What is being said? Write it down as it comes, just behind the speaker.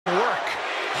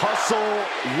hustle,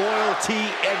 loyalty,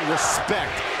 and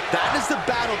respect. That is the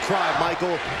battle cry,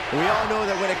 Michael. We all know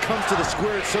that when it comes to the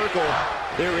squared circle,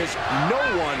 there is no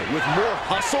one with more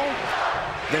hustle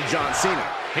than John Cena.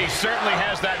 He certainly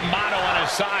has that motto on his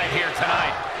side here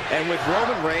tonight. And with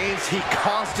Roman Reigns, he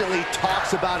constantly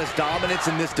talks about his dominance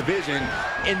in this division,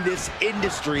 in this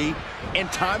industry, and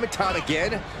time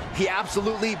again, he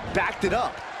absolutely backed it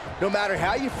up. No matter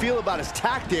how you feel about his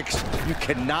tactics, you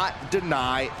cannot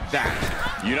deny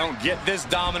that. You don't get this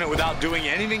dominant without doing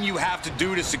anything you have to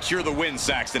do to secure the win,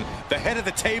 Saxton. The head of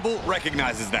the table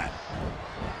recognizes that.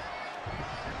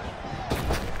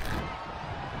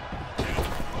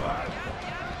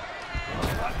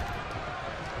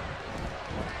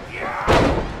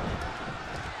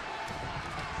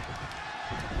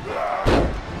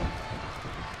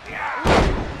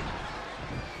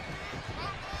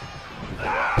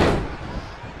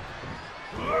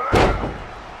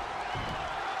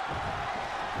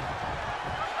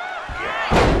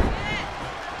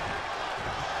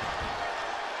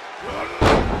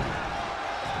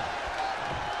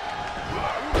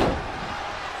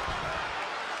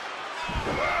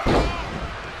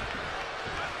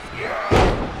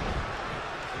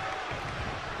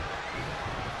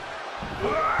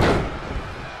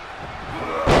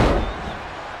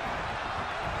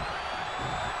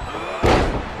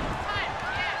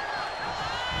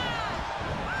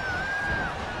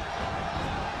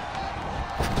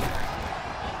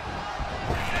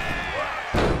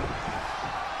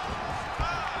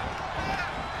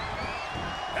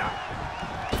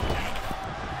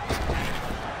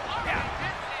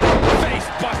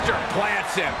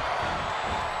 Plants him.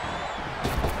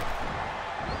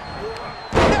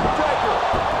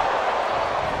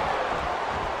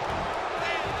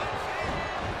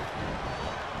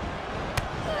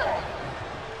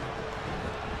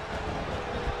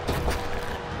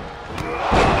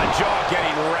 The jaw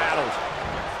getting rattled.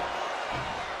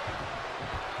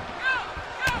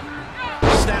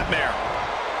 Snapmare.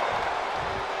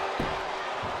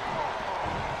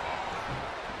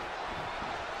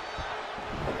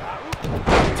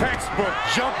 Textbook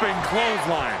jumping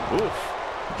clothesline. Oof.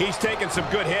 He's taking some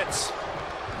good hits.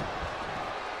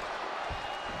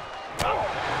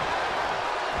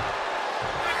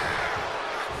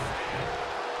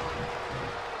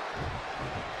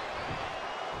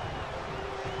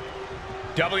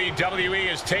 WWE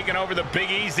has taken over the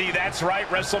Big Easy. That's right,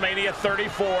 WrestleMania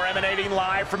 34, emanating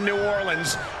live from New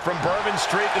Orleans, from Bourbon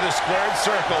Street to the Squared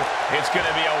Circle. It's going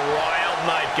to be a wild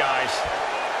night, guys.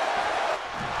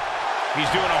 He's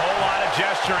doing a whole lot of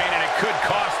gesturing, and it could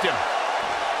cost him.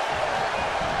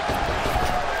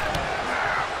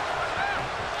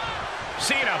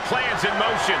 Cena plans in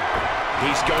motion.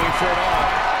 He's going for it all.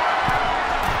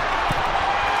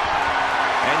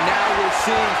 And now we're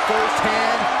seeing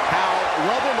firsthand how,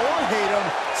 love him or hate him,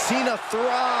 Cena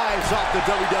thrives off the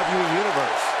WWE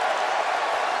Universe.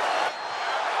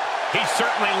 He's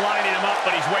certainly lining him up,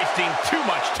 but he's wasting too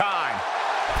much time.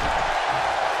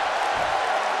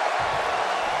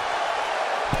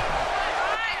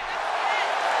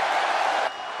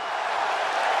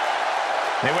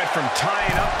 They went from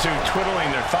tying up to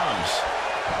twiddling their thumbs.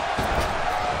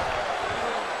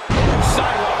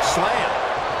 Sidewalk slam.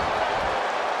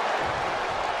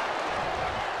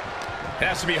 It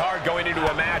has to be hard going into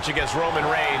a match against Roman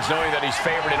Reigns, knowing that he's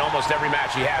favored in almost every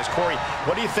match he has. Corey,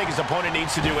 what do you think his opponent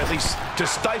needs to do, at least to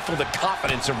stifle the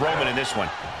confidence of Roman in this one?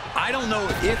 I don't know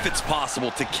if it's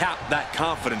possible to cap that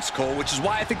confidence, Cole, which is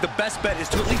why I think the best bet is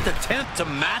to at least attempt to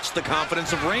match the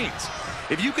confidence of Reigns.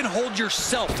 If you can hold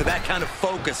yourself to that kind of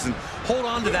focus and hold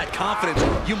on to that confidence,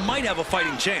 you might have a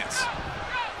fighting chance.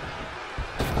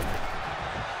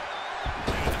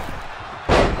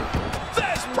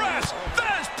 There's press!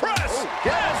 There's press! Oh,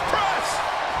 yeah. There's press!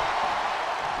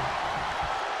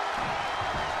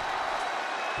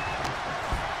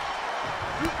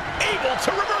 Able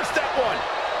to reverse that one.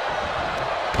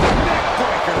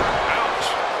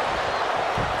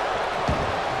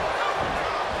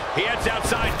 He heads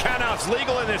outside. Countouts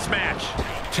legal in this match.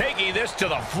 Taking this to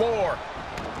the floor.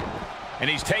 And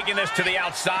he's taking this to the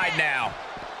outside now.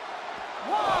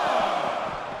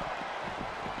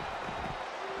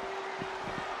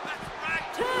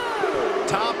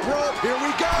 Top rope, here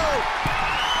we go.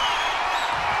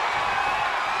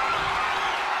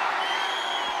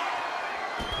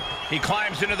 He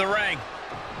climbs into the ring.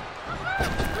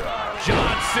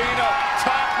 John Cena